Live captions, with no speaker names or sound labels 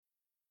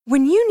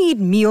When you need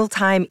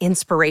mealtime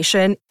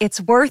inspiration,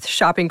 it's worth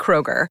shopping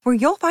Kroger, where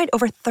you'll find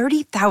over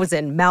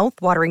 30,000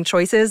 mouth-watering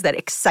choices that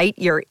excite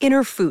your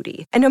inner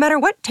foodie. And no matter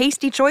what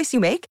tasty choice you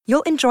make,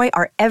 you'll enjoy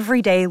our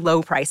everyday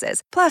low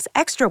prices, plus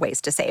extra ways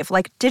to save,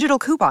 like digital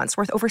coupons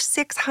worth over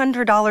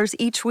 $600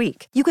 each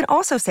week. You can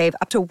also save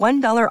up to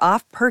 $1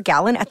 off per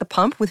gallon at the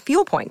pump with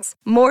fuel points.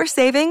 More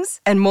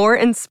savings and more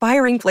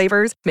inspiring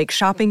flavors make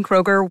shopping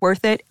Kroger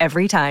worth it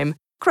every time.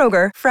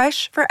 Kroger,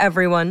 fresh for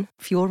everyone.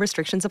 Fuel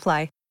restrictions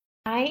apply.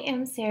 I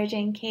am Sarah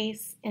Jane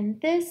Case,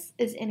 and this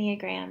is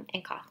Enneagram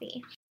and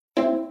Coffee.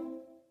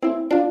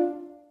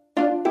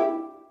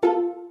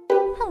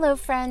 Hello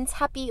friends,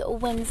 happy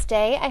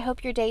Wednesday. I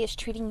hope your day is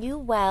treating you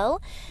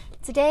well.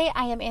 Today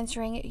I am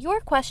answering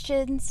your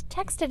questions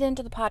texted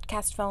into the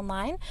podcast phone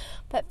line.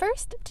 But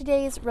first,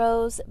 today's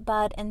rose,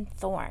 bud, and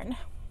thorn.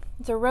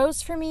 The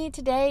rose for me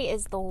today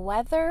is the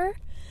weather.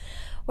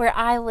 Where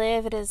I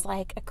live, it is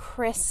like a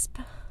crisp,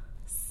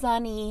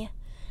 sunny,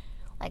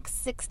 like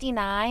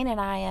 69, and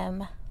I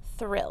am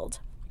thrilled.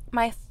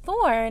 My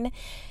thorn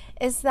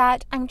is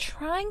that I'm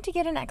trying to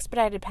get an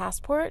expedited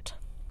passport,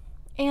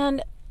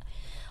 and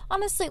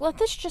honestly, let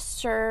this just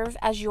serve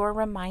as your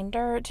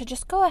reminder to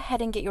just go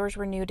ahead and get yours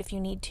renewed if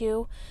you need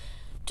to.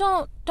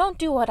 Don't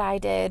do what I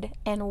did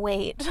and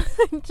wait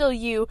until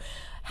you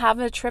have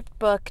a trip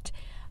booked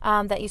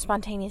that you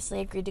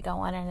spontaneously agreed to go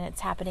on, and it's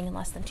happening in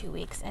less than 2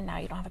 weeks, and now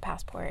you don't have a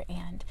passport,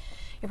 and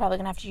you're probably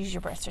gonna have to use your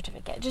birth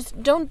certificate.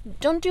 Just don't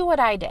do what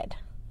I did.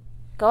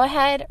 Go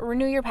ahead,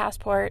 renew your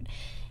passport.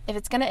 If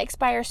it's going to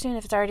expire soon,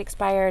 if it's already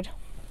expired,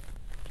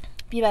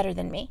 be better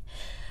than me.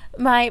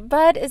 My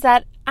bud is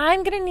that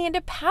I'm going to need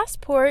a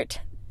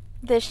passport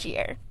this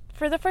year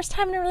for the first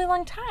time in a really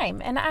long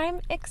time, and I'm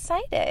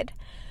excited.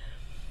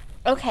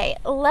 Okay,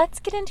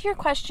 let's get into your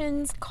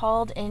questions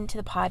called into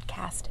the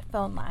podcast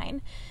phone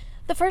line.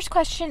 The first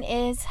question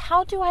is,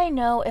 how do I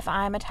know if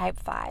I'm a type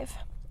 5?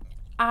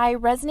 I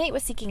resonate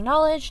with seeking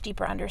knowledge,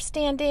 deeper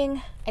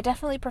understanding. I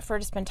definitely prefer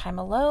to spend time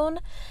alone.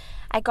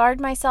 I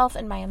guard myself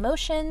and my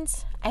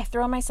emotions. I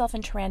throw myself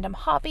into random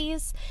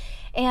hobbies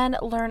and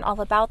learn all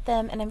about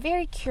them, and I'm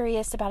very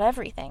curious about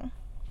everything.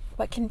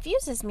 What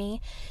confuses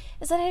me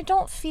is that I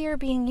don't fear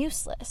being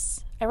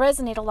useless. I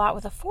resonate a lot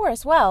with a 4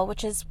 as well,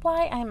 which is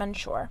why I'm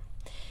unsure.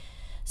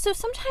 So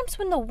sometimes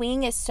when the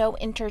wing is so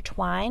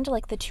intertwined,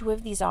 like the two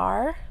of these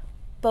are,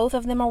 both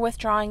of them are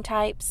withdrawing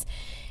types,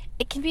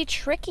 it can be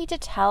tricky to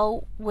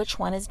tell which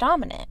one is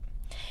dominant.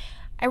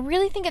 I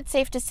really think it's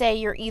safe to say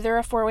you're either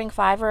a 4-wing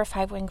 5 or a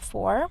 5-wing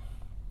 4.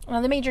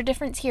 Now, the major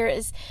difference here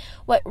is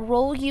what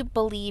role you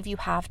believe you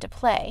have to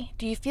play.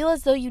 Do you feel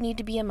as though you need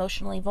to be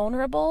emotionally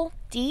vulnerable,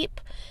 deep,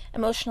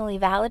 emotionally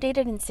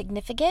validated, and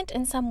significant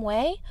in some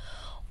way?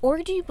 Or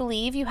do you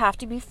believe you have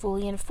to be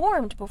fully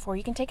informed before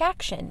you can take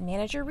action,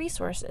 manage your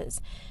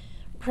resources,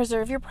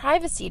 preserve your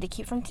privacy to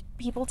keep from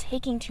people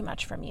taking too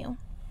much from you?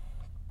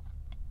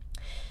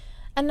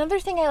 Another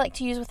thing I like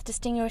to use with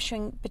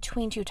distinguishing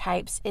between two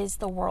types is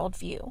the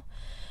worldview.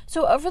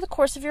 So over the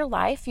course of your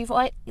life, you've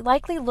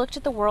likely looked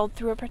at the world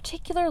through a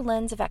particular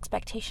lens of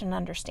expectation and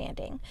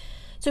understanding.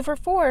 So for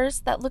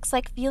 4s, that looks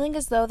like feeling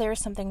as though there is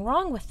something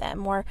wrong with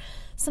them or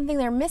something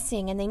they're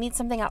missing and they need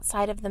something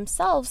outside of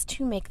themselves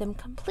to make them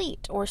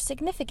complete or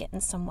significant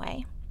in some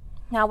way.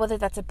 Now, whether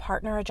that's a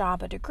partner, a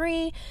job, a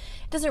degree,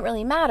 it doesn't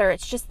really matter.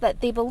 It's just that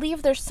they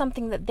believe there's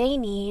something that they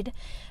need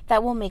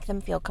that will make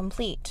them feel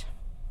complete.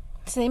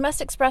 So they must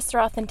express their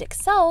authentic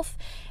self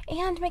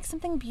and make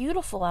something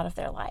beautiful out of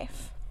their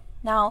life.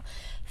 Now,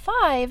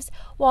 5s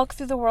walk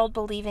through the world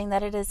believing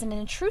that it is an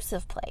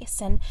intrusive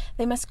place and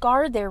they must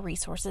guard their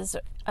resources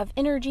of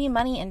energy,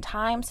 money, and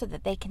time so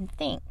that they can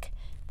think.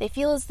 They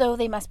feel as though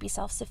they must be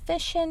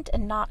self-sufficient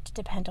and not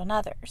depend on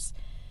others.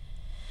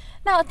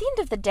 Now, at the end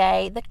of the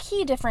day, the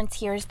key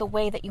difference here is the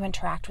way that you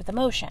interact with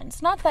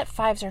emotions. Not that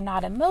 5s are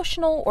not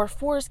emotional or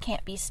 4s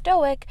can't be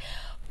stoic,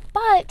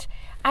 but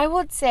I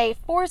would say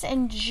 4s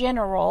in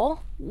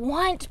general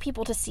want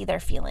people to see their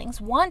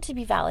feelings, want to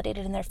be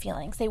validated in their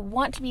feelings. They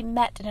want to be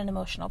met in an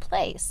emotional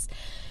place.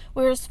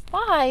 Whereas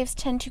 5s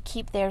tend to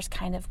keep theirs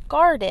kind of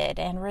guarded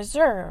and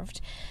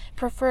reserved,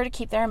 prefer to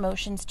keep their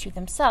emotions to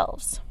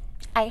themselves.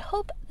 I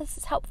hope this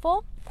is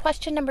helpful.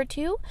 Question number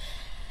 2.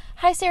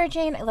 Hi, Sarah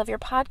Jane. I love your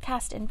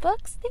podcast and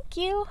books. Thank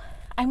you.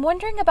 I'm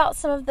wondering about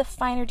some of the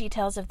finer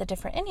details of the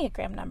different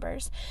Enneagram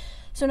numbers.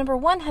 So number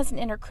 1 has an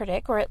inner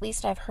critic, or at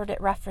least I've heard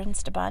it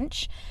referenced a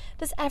bunch.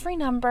 Does every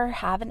number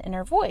have an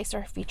inner voice or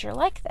a feature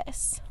like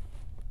this?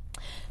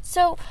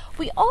 So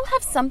we all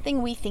have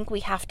something we think we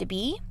have to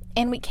be,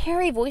 and we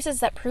carry voices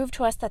that prove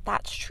to us that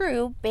that's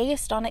true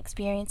based on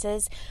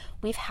experiences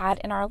we've had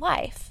in our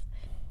life.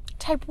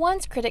 Type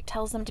 1's critic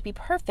tells them to be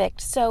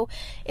perfect, so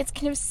it's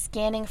kind of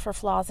scanning for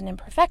flaws and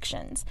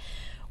imperfections.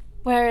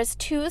 Whereas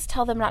 2s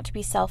tell them not to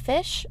be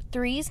selfish,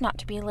 3s not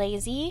to be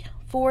lazy,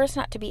 4s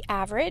not to be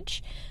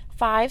average,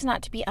 5s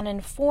not to be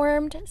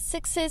uninformed,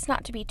 6s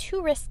not to be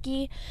too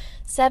risky,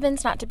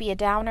 7s not to be a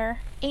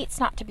downer, 8s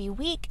not to be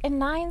weak, and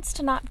 9s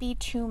to not be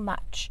too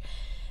much.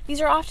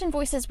 These are often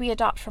voices we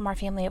adopt from our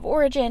family of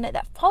origin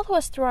that follow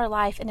us through our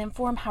life and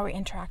inform how we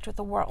interact with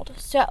the world.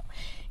 So,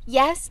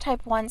 yes,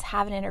 type 1s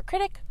have an inner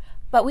critic,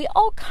 but we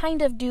all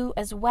kind of do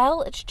as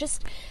well. It's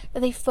just that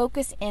they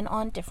focus in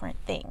on different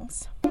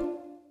things.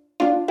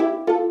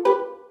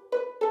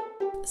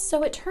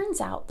 So it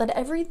turns out that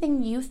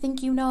everything you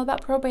think you know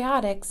about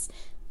probiotics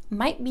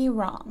might be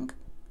wrong.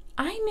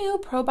 I knew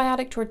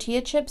probiotic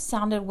tortilla chips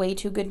sounded way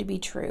too good to be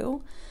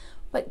true,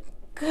 but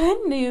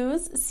good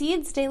news,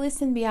 Seed's Daily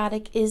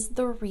Synbiotic is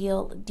the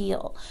real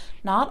deal.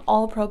 Not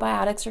all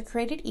probiotics are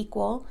created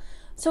equal.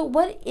 So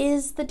what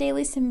is the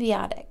Daily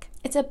Synbiotic?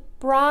 It's a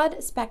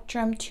broad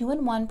spectrum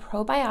 2-in-1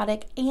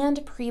 probiotic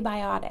and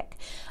prebiotic,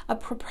 a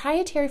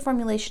proprietary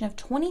formulation of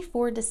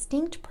 24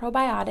 distinct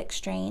probiotic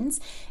strains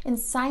in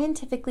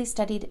scientifically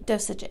studied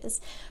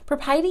dosages.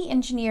 Proprietary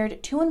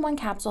engineered 2-in-1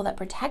 capsule that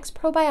protects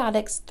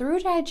probiotics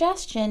through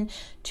digestion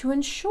to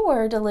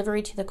ensure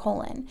delivery to the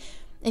colon.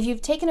 If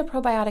you've taken a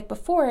probiotic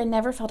before and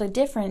never felt a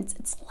difference,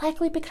 it's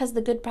likely because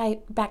the good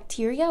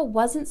bacteria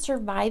wasn't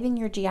surviving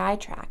your GI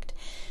tract.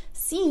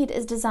 Seed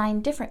is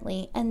designed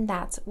differently, and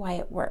that's why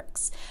it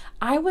works.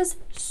 I was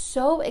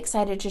so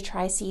excited to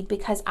try Seed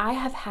because I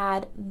have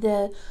had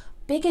the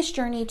biggest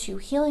journey to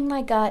healing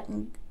my gut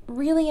and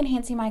really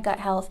enhancing my gut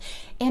health.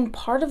 And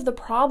part of the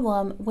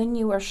problem when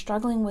you are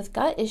struggling with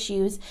gut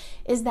issues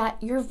is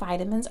that your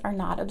vitamins are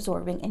not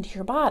absorbing into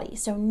your body.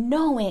 So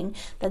knowing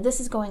that this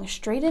is going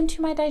straight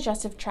into my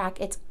digestive tract,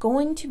 it's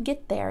going to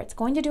get there, it's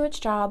going to do its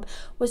job,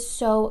 was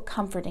so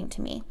comforting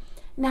to me.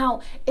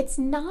 Now, it's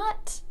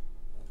not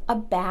a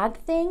bad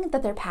thing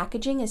that their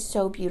packaging is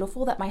so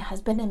beautiful that my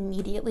husband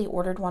immediately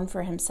ordered one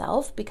for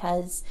himself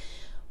because,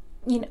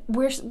 you know,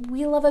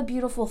 we love a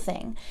beautiful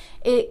thing.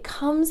 It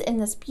comes in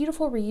this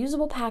beautiful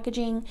reusable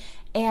packaging,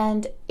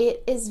 and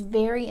it is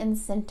very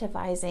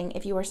incentivizing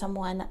if you are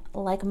someone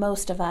like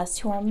most of us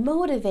who are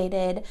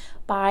motivated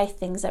by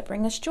things that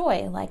bring us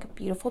joy, like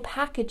beautiful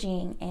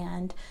packaging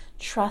and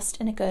trust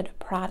in a good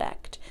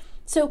product.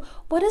 So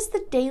what does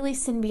the Daily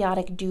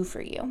Synbiotic do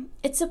for you?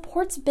 It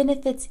supports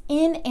benefits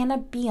in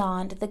and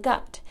beyond the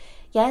gut.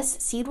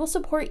 Yes, Seed will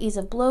support ease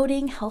of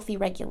bloating, healthy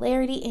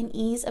regularity, and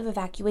ease of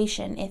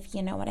evacuation, if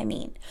you know what I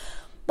mean.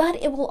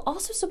 But it will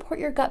also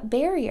support your gut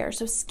barrier,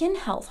 so skin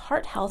health,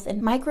 heart health,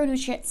 and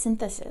micronutrient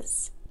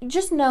synthesis.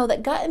 Just know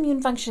that gut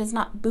immune function is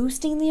not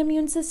boosting the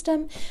immune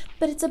system,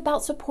 but it's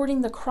about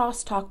supporting the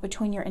crosstalk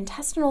between your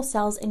intestinal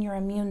cells and your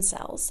immune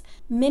cells.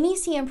 Many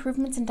see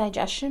improvements in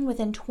digestion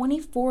within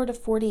 24 to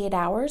 48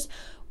 hours,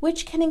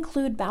 which can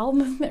include bowel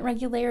movement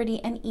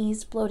regularity and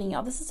eased bloating.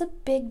 Y'all, this is a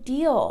big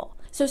deal.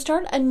 So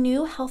start a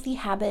new healthy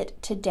habit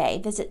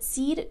today. Visit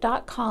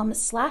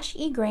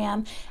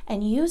seed.com/egram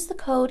and use the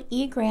code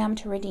egram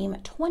to redeem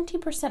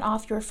 20%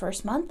 off your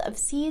first month of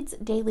Seed's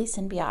Daily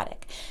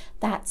Synbiotic.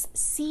 That's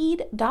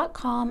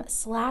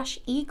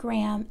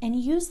seed.com/egram and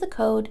use the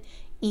code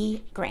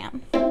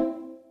egram.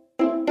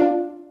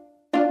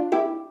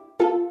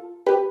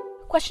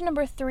 Question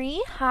number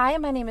 3. Hi,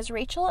 my name is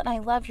Rachel and I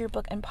love your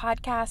book and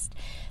podcast.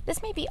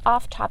 This may be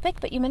off topic,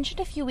 but you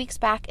mentioned a few weeks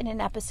back in an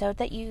episode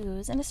that you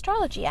use an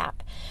astrology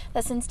app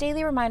that sends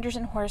daily reminders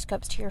and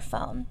horoscopes to your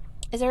phone.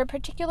 Is there a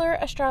particular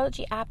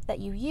astrology app that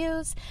you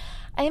use?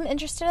 I am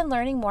interested in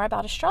learning more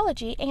about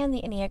astrology and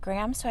the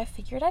Enneagram, so I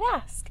figured I'd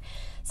ask.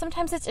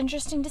 Sometimes it's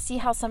interesting to see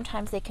how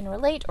sometimes they can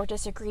relate or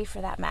disagree for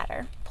that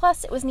matter.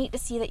 Plus, it was neat to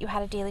see that you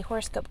had a daily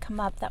horoscope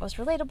come up that was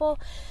relatable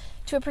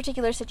to a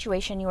particular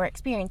situation you were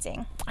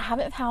experiencing. I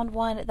haven't found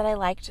one that I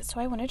liked, so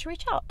I wanted to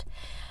reach out.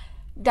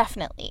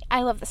 Definitely.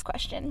 I love this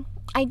question.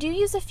 I do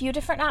use a few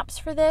different apps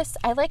for this.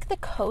 I like the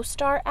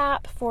CoStar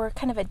app for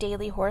kind of a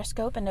daily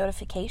horoscope and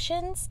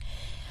notifications.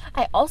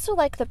 I also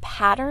like the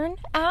Pattern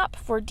app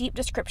for deep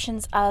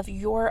descriptions of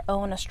your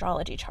own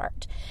astrology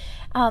chart.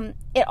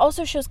 It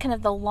also shows kind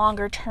of the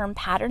longer term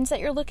patterns that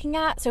you're looking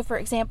at. So for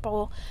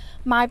example,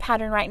 my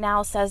pattern right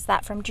now says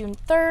that from June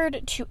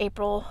 3rd,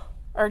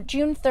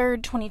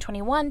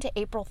 2021 to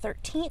April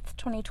 13th,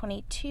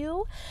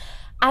 2022,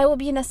 I will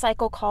be in a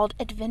cycle called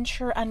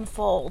Adventure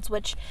Unfolds,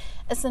 which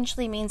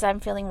essentially means I'm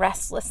feeling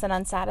restless and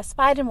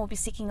unsatisfied and will be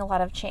seeking a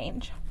lot of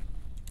change.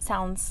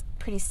 Sounds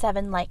pretty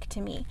Seven-like to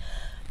me.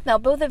 Now,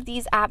 both of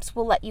these apps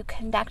will let you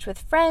connect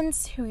with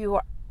friends who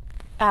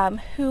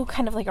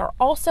kind of like are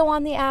also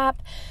on the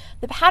app.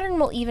 The Pattern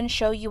will even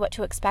show you what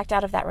to expect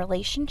out of that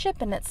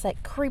relationship, and it's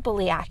like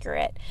creepily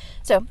accurate.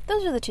 So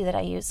those are the two that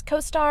I use,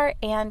 CoStar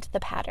and the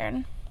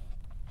Pattern.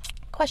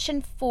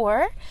 Question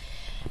 4.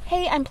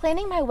 Hey, I'm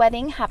planning my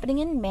wedding happening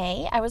in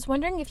May. I was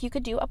wondering if you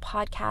could do a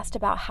podcast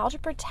about how to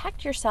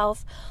protect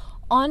yourself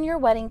on your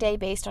wedding day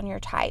based on your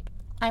type.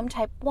 I'm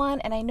type 1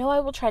 and I know I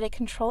will try to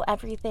control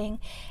everything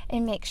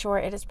and make sure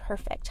it is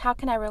perfect. How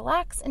can I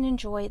relax and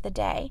enjoy the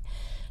day?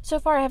 So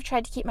far, I have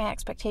tried to keep my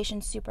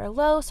expectations super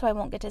low so I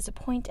won't get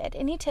disappointed.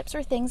 Any tips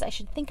or things I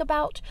should think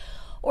about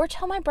or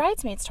tell my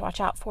bridesmaids to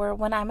watch out for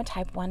when I'm a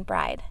type 1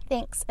 bride?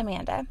 Thanks,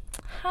 Amanda.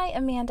 Hi,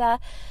 Amanda.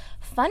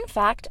 Fun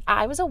fact,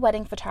 I was a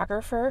wedding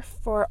photographer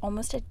for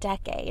almost a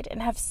decade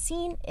and have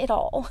seen it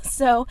all.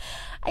 So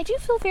I do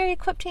feel very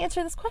equipped to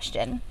answer this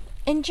question.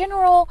 In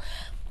general,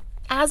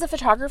 As a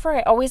photographer,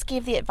 I always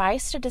gave the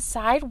advice to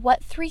decide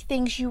what 3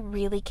 things you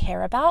really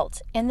care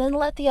about and then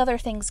let the other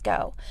things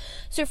go.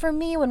 So for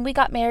me, when we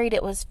got married,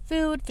 it was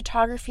food,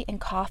 photography,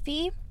 and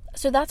coffee.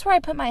 So that's where I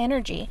put my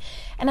energy,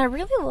 and I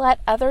really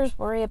let others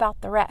worry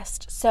about the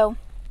rest. So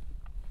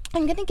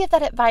I'm going to give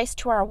that advice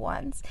to our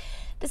ones.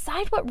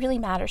 Decide what really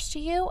matters to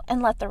you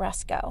and let the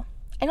rest go.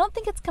 I don't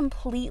think it's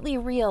completely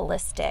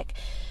realistic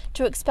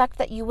to expect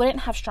that you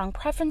wouldn't have strong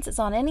preferences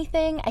on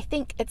anything. I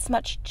think it's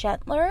much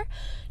gentler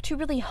to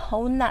really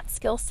hone that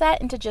skill set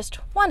into just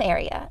one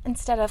area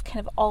instead of kind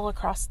of all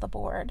across the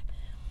board.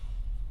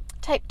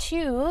 Type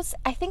 2s,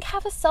 I think,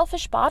 have a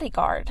selfish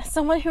bodyguard,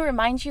 someone who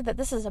reminds you that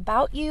this is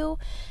about you,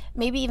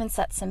 maybe even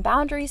sets some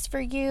boundaries for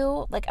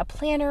you, like a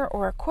planner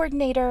or a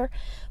coordinator,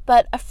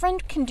 but a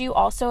friend can do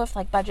also if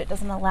budget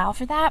doesn't allow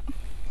for that.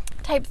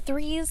 Type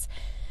 3s,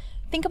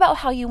 think about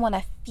how you want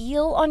to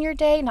feel on your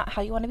day, not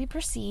how you want to be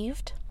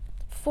perceived.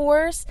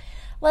 4s,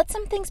 let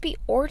some things be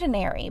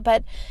ordinary,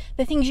 but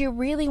the things you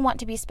really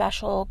want to be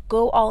special,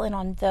 go all in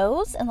on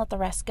those and let the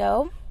rest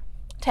go.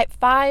 Type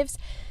 5s,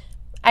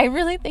 I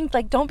really think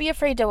don't be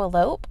afraid to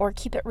elope or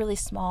keep it really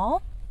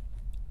small.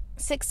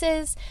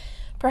 6s,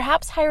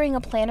 perhaps hiring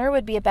a planner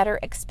would be a better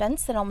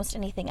expense than almost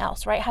anything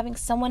else, right? Having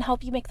someone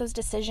help you make those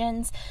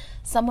decisions,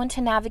 someone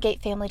to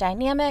navigate family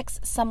dynamics,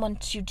 someone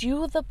to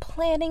do the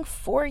planning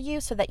for you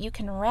so that you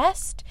can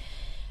rest.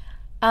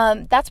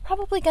 That's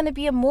probably going to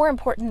be more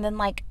important than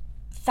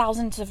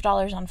thousands of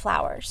dollars on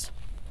flowers.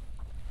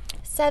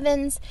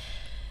 7s,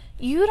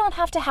 you don't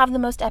have to have the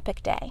most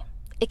epic day.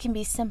 It can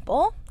be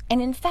simple.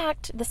 And in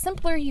fact, the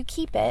simpler you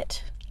keep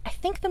it, I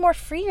think the more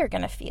free you're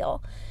going to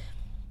feel.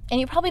 And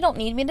you probably don't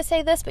need me to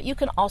say this, but you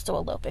can also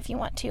elope if you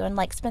want to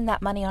and spend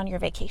that money on your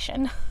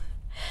vacation.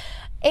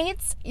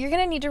 8s, you're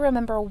going to need to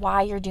remember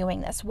why you're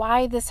doing this,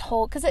 why this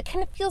whole, because it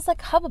kind of feels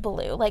like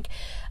hubbubaloo,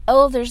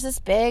 oh, there's this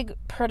big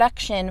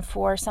production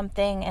for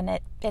something and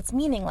it's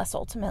meaningless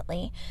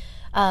ultimately.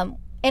 And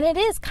it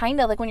is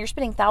kind of when you're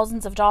spending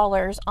thousands of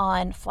dollars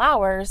on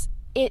flowers,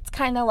 it's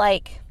kind of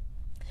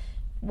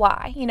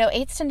why?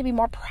 8s tend to be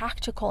more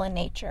practical in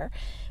nature.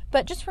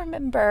 But just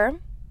remember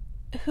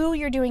who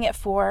you're doing it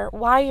for,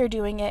 why you're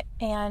doing it,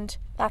 and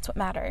that's what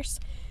matters.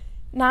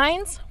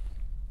 9s,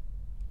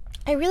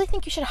 I really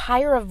think you should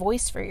hire a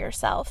voice for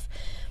yourself.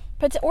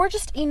 Or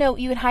just, you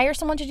would hire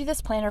someone to do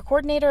this, planner,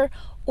 coordinator,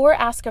 or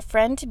ask a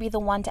friend to be the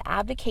one to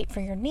advocate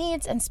for your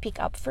needs and speak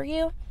up for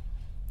you.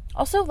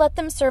 Also, let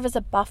them serve as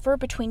a buffer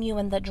between you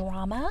and the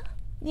drama,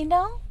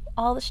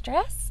 all the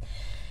stress.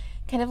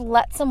 Kind of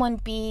let someone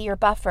be your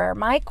buffer.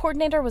 My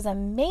coordinator was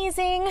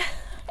amazing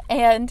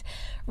and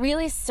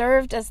really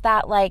served as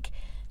that,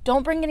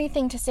 don't bring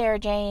anything to Sarah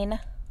Jane,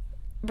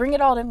 bring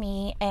it all to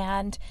me,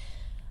 and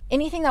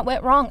anything that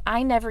went wrong,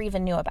 I never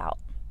even knew about.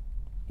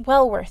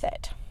 Well worth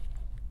it.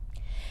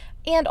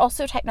 And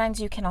also type 9s,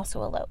 you can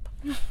also elope.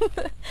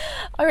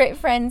 All right,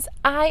 friends,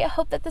 I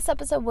hope that this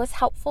episode was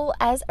helpful.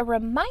 As a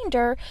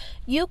reminder,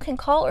 you can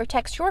call or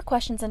text your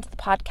questions into the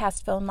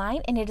podcast phone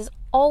line, and it is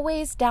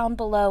always down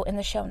below in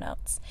the show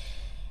notes.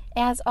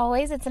 As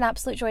always, it's an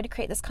absolute joy to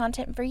create this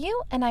content for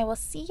you, and I will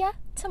see you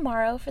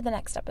tomorrow for the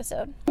next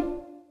episode.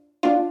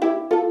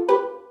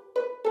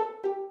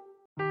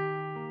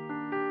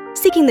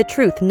 Seeking the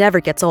truth never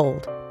gets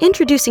old.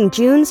 Introducing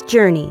June's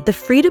Journey, the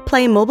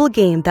free-to-play mobile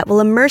game that will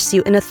immerse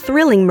you in a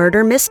thrilling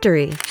murder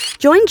mystery.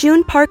 Join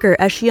June Parker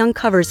as she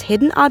uncovers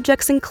hidden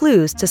objects and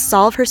clues to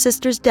solve her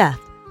sister's death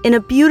in a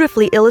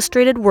beautifully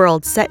illustrated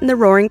world set in the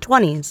Roaring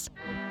 '20s.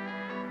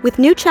 With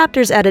new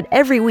chapters added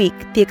every week,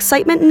 the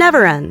excitement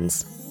never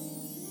ends.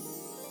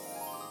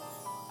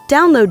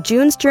 Download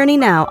June's Journey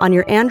now on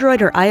your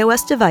Android or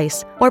iOS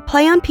device, or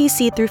play on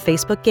PC through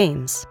Facebook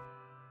Games.